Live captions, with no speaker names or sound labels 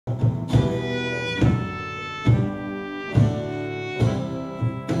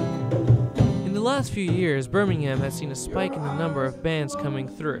the last few years, Birmingham has seen a spike in the number of bands coming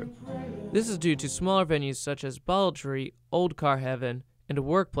through. This is due to smaller venues such as Bottle Tree, Old Car Heaven, and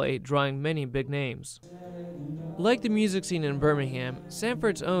Workplay drawing many big names. Like the music scene in Birmingham,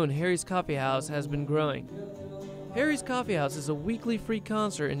 Samford's own Harry's Coffee House has been growing. Harry's Coffee House is a weekly free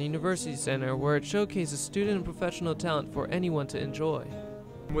concert in the University Center where it showcases student and professional talent for anyone to enjoy.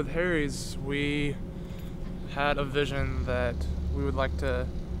 With Harry's, we had a vision that we would like to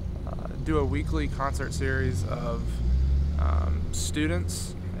do a weekly concert series of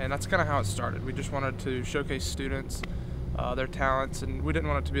students, and that's kind of how it started. We just wanted to showcase students, their talents, and we didn't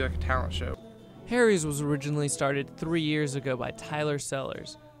want it to be like a talent show. Harry's was originally started 3 years ago by Tyler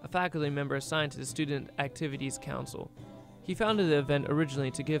Sellers, a faculty member assigned to the Student Activities Council. He founded the event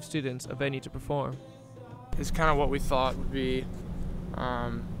originally to give students a venue to perform. It's kind of what we thought would be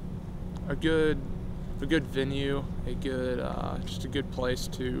a good venue, just a good place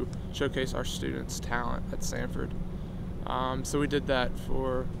to showcase our students' talent at Samford. So we did that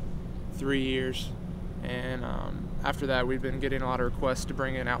for 3 years, and after that we've been getting a lot of requests to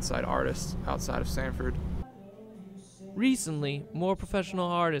bring in outside artists outside of Samford. Recently, more professional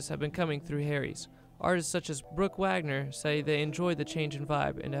artists have been coming through Harry's. Artists such as Brooke Wagner say they enjoyed the change in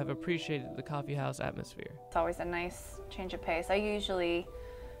vibe and have appreciated the coffee house atmosphere. It's always a nice change of pace. I usually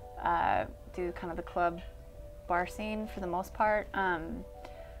do kind of the club bar scene for the most part,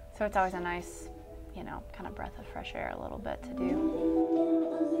 so it's always a nice, kind of breath of fresh air a little bit to do.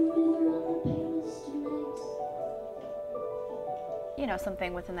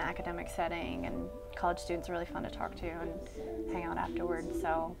 Something within the academic setting, and college students are really fun to talk to and hang out afterwards,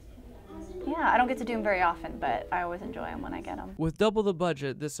 so yeah, I don't get to do them very often, but I always enjoy them when I get them. With double the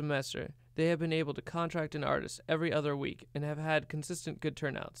budget this semester, they have been able to contract an artist every other week and have had consistent good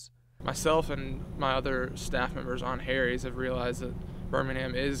turnouts. Myself and my other staff members on Harry's have realized that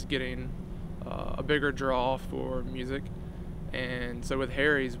Birmingham is getting a bigger draw for music, and so with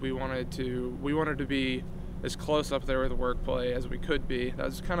Harry's we wanted to be as close up there with Workplay as we could be. That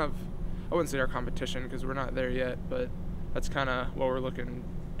was kind of, I wouldn't say our competition because we're not there yet, but that's kind of what we're looking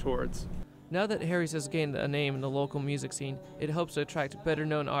towards. Now that Harry's has gained a name in the local music scene, it hopes to attract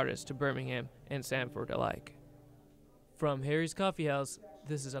better-known artists to Birmingham and Samford alike. From Harry's Coffee House,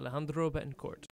 this is Alejandro Betancourt.